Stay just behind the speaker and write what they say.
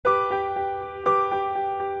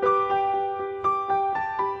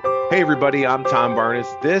Hey everybody, I'm Tom Barnes.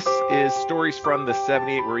 This is Stories from the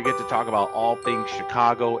 78, where we get to talk about all things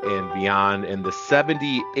Chicago and beyond. And the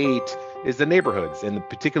 78 is the neighborhoods. And the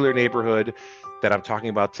particular neighborhood that I'm talking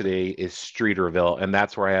about today is Streeterville. And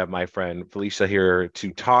that's where I have my friend Felicia here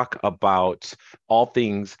to talk about all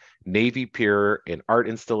things Navy Pier and art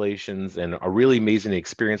installations and a really amazing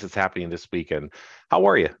experience that's happening this weekend. How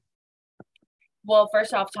are you? Well,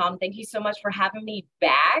 first off, Tom, thank you so much for having me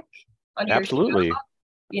back on your show. Absolutely.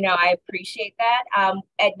 I appreciate that.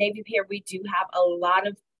 At Navy Pier, we do have a lot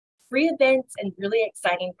of free events and really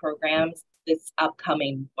exciting programs this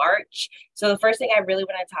upcoming March. So the first thing I really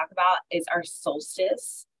want to talk about is our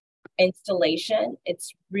Solstice installation.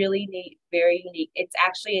 It's really neat, very unique. It's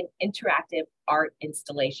actually an interactive art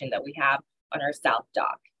installation that we have on our South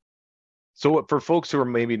Dock. So for folks who are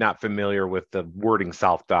maybe not familiar with the wording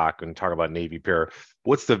South Dock and talk about Navy Pier,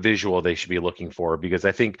 what's the visual they should be looking for? Because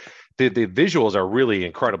I think the visuals are really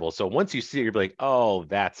incredible. So once you see it, you're like, oh,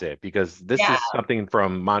 that's it. Because this Yeah, is something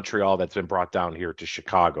from Montreal that's been brought down here to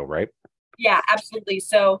Chicago, right? yeah, absolutely.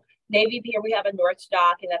 So Navy Pier, we have a North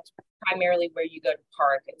Dock, and that's primarily where you go to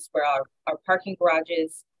park. It's where our parking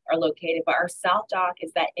garages are located. But our South Dock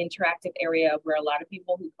is that interactive area where a lot of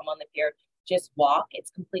people who come on the pier just walk. It's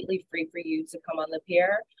completely free for you to come on the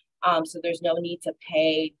pier. So there's no need to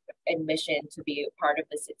pay admission to be a part of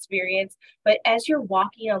this experience. But as you're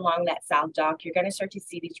walking along that South Dock, you're going to start to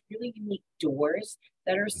see these really unique doors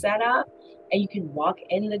that are set up, and you can walk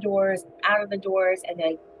in the doors, out of the doors, and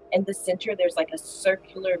then in the center there's like a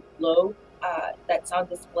circular globe that's on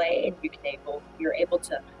display, and you're able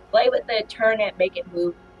to play with it, turn it, make it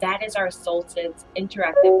move. That is our Solstice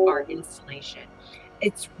interactive art installation.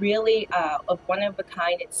 It's really a one of a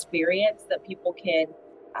kind experience that people can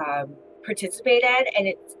participate in, and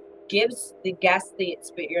it gives the guests the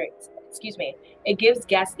experience. Excuse me. It gives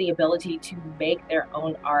guests the ability to make their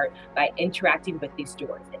own art by interacting with these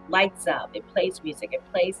doors. It lights up, it plays music, it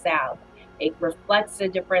plays sound, it reflects the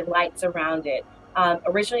different lights around it.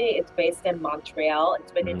 Originally, it's based in Montreal.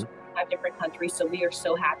 It's been in Mhm. 25 different countries, so we are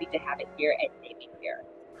so happy to have it here at Navy Pier.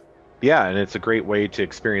 Yeah, and it's a great way to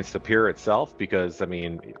experience the pier itself because, I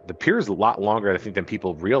mean, the pier is a lot longer, I think, than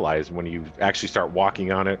people realize when you actually start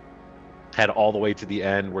walking on it. Head all the way to the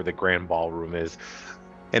end where the grand ballroom is.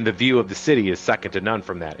 And the view of the city is second to none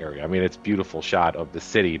from that area. I mean, it's a beautiful shot of the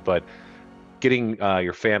city, but getting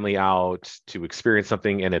your family out to experience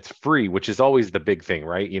something and it's free, which is always the big thing,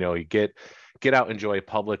 right? You get out, enjoy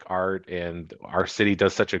public art, and our city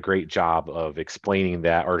does such a great job of explaining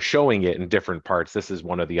that or showing it in different parts. This is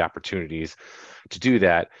one of the opportunities to do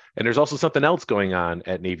that. And there's also something else going on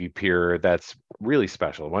at Navy Pier that's really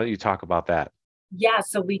special. Why don't you talk about that? Yeah,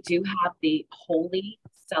 so we do have the Holy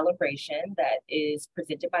celebration that is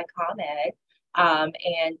presented by ComEd,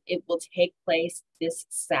 and it will take place this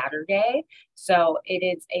Saturday. So it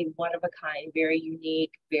is a one of a kind, very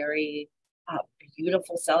unique, very uh,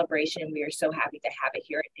 beautiful celebration. We are so happy to have it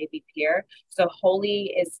here at Navy Pier. So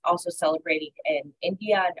Holi is also celebrating in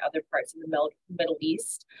India and other parts of the Middle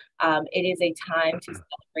East. It is a time to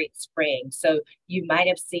celebrate spring. So you might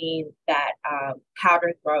have seen that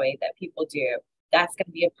powder throwing that people do. That's going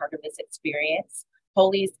to be a part of this experience.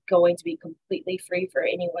 Holy is going to be completely free for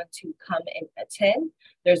anyone to come and attend.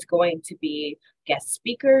 There's going to be guest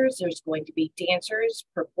speakers, there's going to be dancers,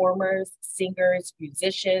 performers, singers,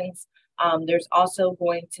 musicians. There's also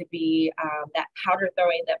going to be that powder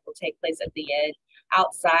throwing that will take place at the end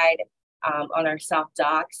outside on our South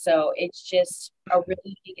Dock. So it's just a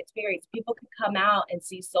really unique experience. People can come out and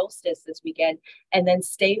see Solstice this weekend and then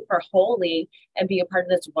stay for Holy and be a part of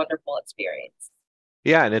this wonderful experience.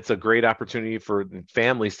 Yeah, and it's a great opportunity for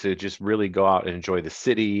families to just really go out and enjoy the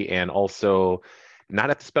city and also not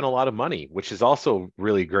have to spend a lot of money, which is also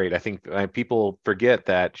really great. I think people forget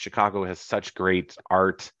that Chicago has such great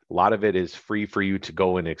art. A lot of it is free for you to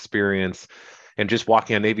go and experience. And just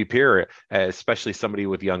walking on Navy Pier, especially somebody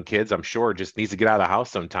with young kids, I'm sure just needs to get out of the house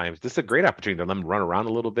sometimes. This is a great opportunity to let them run around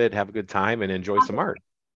a little bit, have a good time, and enjoy some art.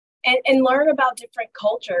 And learn about different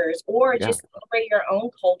cultures or Yeah. just celebrate your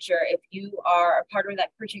own culture if you are a part of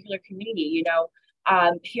that particular community.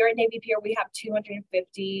 Here at Navy Pier, we have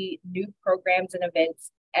 250 new programs and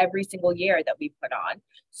events every single year that we put on.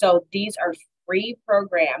 So these are free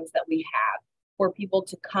programs that we have for people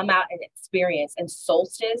to come out and experience. And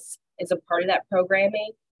Solstice is a part of that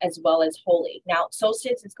programming as well as Holy. Now,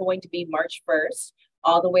 Solstice is going to be March 1st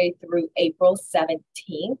all the way through April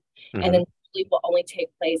 17th. And Mhm. then will only take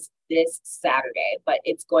place this Saturday, but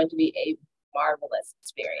it's going to be a marvelous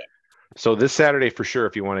experience. So this Saturday for sure,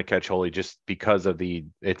 if you want to catch Holy, just because of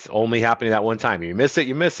it's only happening that one time. You miss it,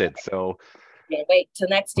 you miss it. So Can't wait till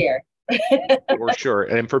next year. For sure.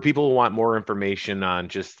 And for people who want more information on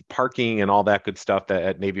just parking and all that good stuff that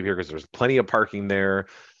at Navy Pier, because there's plenty of parking there.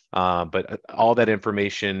 But all that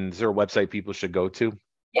information, is there a website people should go to?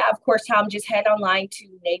 Yeah, of course, Tom, just head online to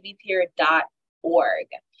navypier.org.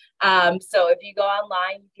 So if you go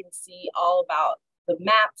online, you can see all about the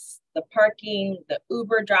maps, the parking, the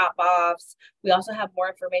Uber drop offs. We also have more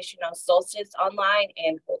information on Solstice online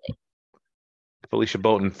and Holding. Felicia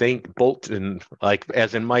Bolton, like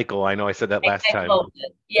as in Michael. I know I said that last time.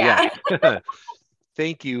 Bolton. Yeah.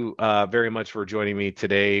 Thank you very much for joining me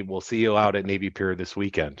today. We'll see you out at Navy Pier this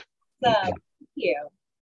weekend. So, thank you.